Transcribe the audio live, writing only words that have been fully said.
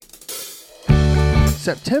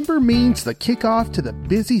September means the kickoff to the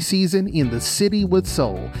busy season in the city with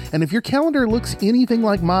soul. And if your calendar looks anything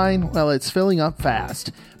like mine, well, it's filling up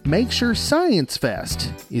fast. Make sure Science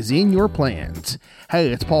Fest is in your plans.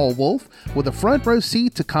 Hey, it's Paul Wolf with a front row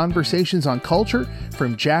seat to conversations on culture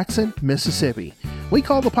from Jackson, Mississippi. We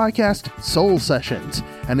call the podcast Soul Sessions,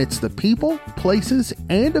 and it's the people, places,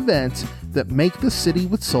 and events that make the city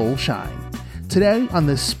with soul shine. Today, on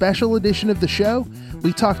this special edition of the show,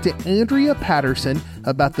 we talk to Andrea Patterson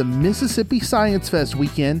about the Mississippi Science Fest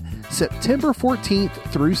weekend, September 14th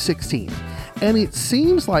through 16th. And it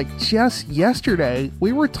seems like just yesterday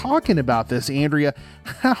we were talking about this, Andrea.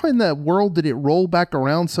 How in the world did it roll back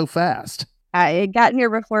around so fast? It got here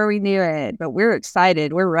before we knew it, but we're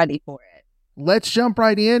excited. We're ready for it. Let's jump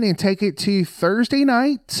right in and take it to Thursday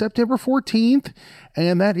night, September 14th.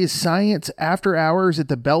 And that is Science After Hours at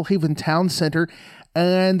the Belhaven Town Center.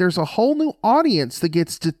 And there's a whole new audience that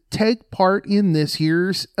gets to take part in this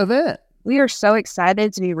year's event. We are so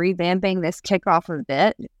excited to be revamping this kickoff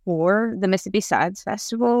event for the Mississippi Science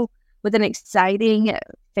Festival with an exciting,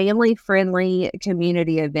 family-friendly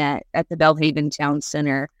community event at the Belhaven Town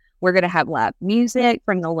Center. We're going to have live music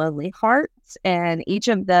from the Lonely Hearts, and each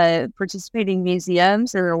of the participating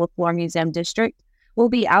museums in the LaFleur Museum District will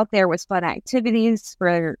be out there with fun activities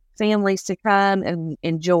for families to come and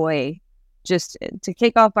enjoy just to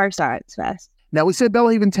kick off our Science Fest. Now, we said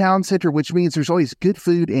Belhaven Town Center, which means there's always good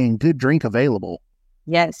food and good drink available.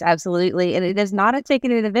 Yes, absolutely. And it is not a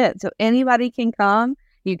ticketed event, so anybody can come.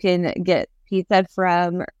 You can get pizza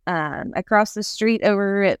from across the street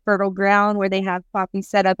over at Fertile Ground, where they have coffee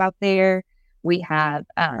set up out there. We have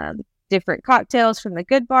different cocktails from the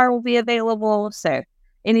Good Bar will be available. So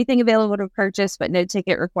anything available to purchase, but no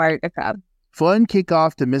ticket required to come. Fun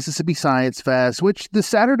kickoff to Mississippi Science Fest, which the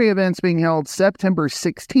Saturday event's being held September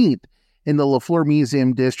 16th. In the LaFleur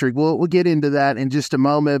Museum District. We'll get into that in just a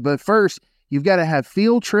moment. But first, you've got to have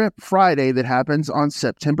Field Trip Friday that happens on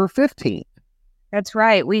September 15th. That's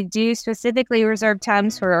right. We do specifically reserve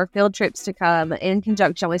times for our field trips to come in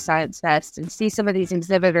conjunction with Science Fest and see some of these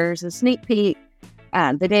exhibitors, a sneak peek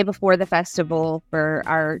the day before the festival for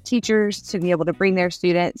our teachers to be able to bring their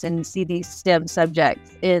students and see these STEM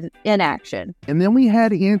subjects in action. And then we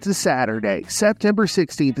head into Saturday, September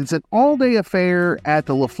 16th. It's an all-day affair at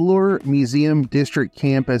the LaFleur Museum District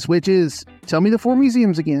campus, which is, tell me the four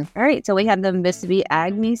museums again. All right, so we have the Mississippi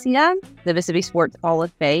Ag Museum, the Mississippi Sports Hall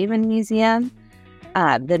of Fame and Museum,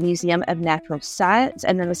 the Museum of Natural Science,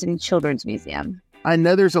 and the Mississippi Children's Museum. I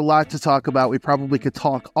know there's a lot to talk about. We probably could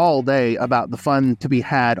talk all day about the fun to be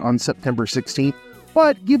had on September 16th.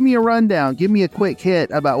 But give me a rundown. Give me a quick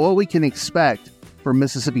hit about what we can expect for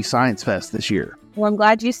Mississippi Science Fest this year. Well, I'm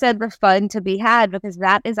glad you said the fun to be had, because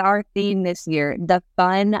that is our theme this year, the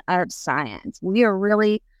fun of science. We are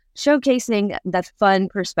really showcasing the fun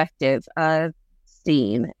perspective of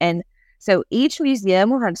STEAM. And so each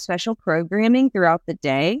museum will have special programming throughout the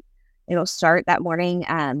day. It'll start that morning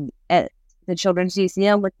at the Children's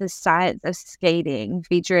Museum with the Science of Skating,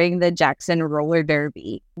 featuring the Jackson Roller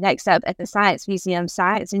Derby. Next up at the Science Museum,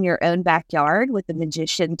 Science in Your Own Backyard with the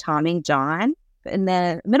magician Tommy John. In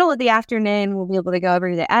the middle of the afternoon, we'll be able to go over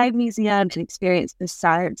to the Ag Museum and experience the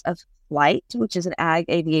Science of Flight, which is an ag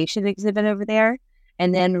aviation exhibit over there.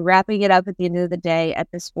 And then wrapping it up at the end of the day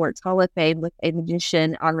at the Sports Hall of Fame with a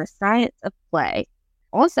magician on the Science of Play.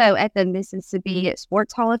 Also at the Mississippi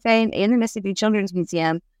Sports Hall of Fame and the Mississippi Children's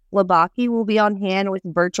Museum, Labaki will be on hand with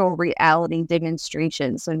virtual reality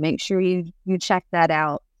demonstrations, so make sure you check that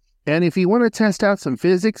out. And if you want to test out some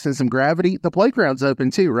physics and some gravity, the playground's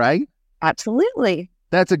open too, right? Absolutely.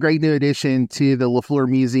 That's a great new addition to the LaFleur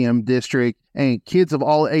Museum District, and kids of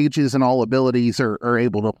all ages and all abilities are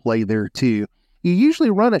able to play there too. You usually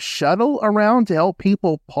run a shuttle around to help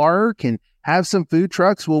people park and have some food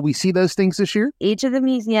trucks. Will we see those things this year? Each of the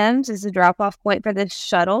museums is a drop-off point for this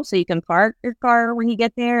shuttle, so you can park your car when you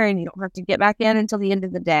get there and you don't have to get back in until the end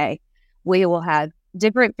of the day. We will have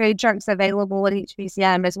different food trucks available at each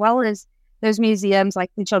museum, as well as those museums like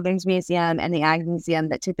the Children's Museum and the Ag Museum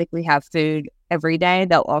that typically have food every day.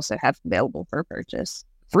 They'll also have available for purchase.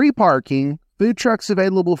 Free parking, food trucks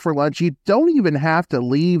available for lunch. You don't even have to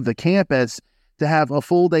leave the campus to have a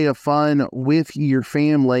full day of fun with your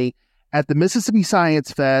family. At the Mississippi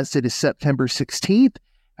Science Fest, it is September 16th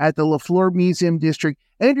at the LaFleur Museum District.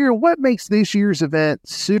 Andrea, what makes this year's event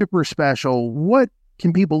super special? What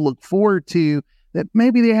can people look forward to that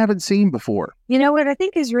maybe they haven't seen before? You know, what I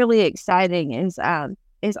think is really exciting is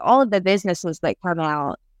all of the businesses that come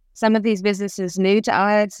out. Some of these businesses new to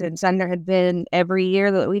us, and some there have been every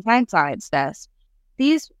year that we've had Science Fest.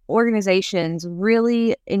 These organizations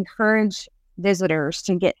really encourage visitors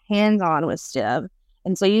to get hands-on with STEM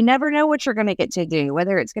And so you never know what you're going to get to do,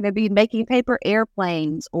 whether it's going to be making paper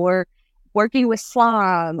airplanes or working with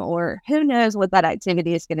slime, or who knows what that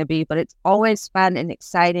activity is going to be. But it's always fun and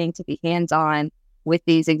exciting to be hands-on with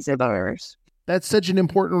these exhibitors. That's such an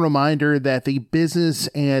important reminder that the business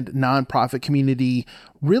and nonprofit community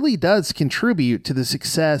really does contribute to the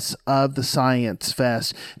success of the Science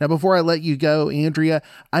Fest. Now, before I let you go, Andrea,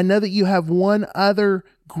 I know that you have one other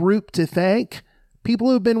group to thank, people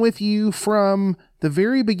who have been with you from the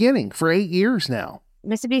very beginning for 8 years now.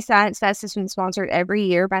 Mississippi Science Fest has been sponsored every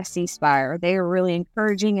year by C Spire. They are really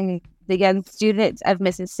encouraging the young students of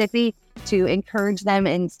Mississippi to encourage them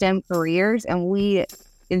in STEM careers, and we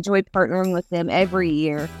enjoy partnering with them every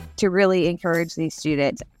year to really encourage these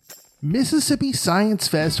students. Mississippi Science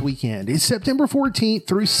Fest weekend is September 14th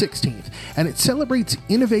through 16th, and it celebrates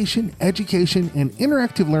innovation, education, and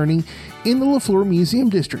interactive learning in the LaFleur Museum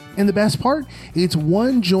District. And the best part, it's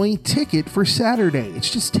one joint ticket for Saturday. It's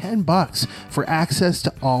just $10 for access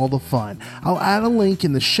to all the fun. I'll add a link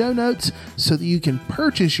in the show notes so that you can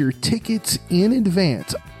purchase your tickets in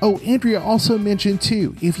advance. Oh, Andrea also mentioned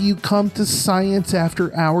too, if you come to Science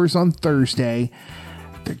After Hours on Thursday,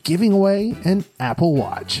 they're giving away an Apple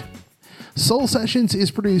Watch. Soul Sessions is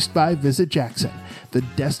produced by Visit Jackson, the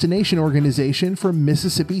destination organization for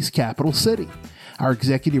Mississippi's capital city. Our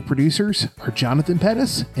executive producers are Jonathan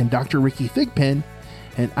Pettis and Dr. Ricky Thigpen,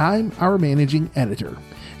 and I'm our managing editor.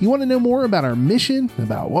 You want to know more about our mission,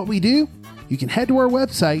 about what we do? You can head to our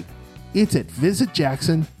website. It's at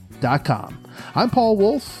visitjackson.com. I'm Paul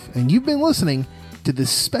Wolf, and you've been listening to this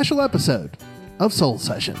special episode of Soul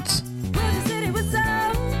Sessions.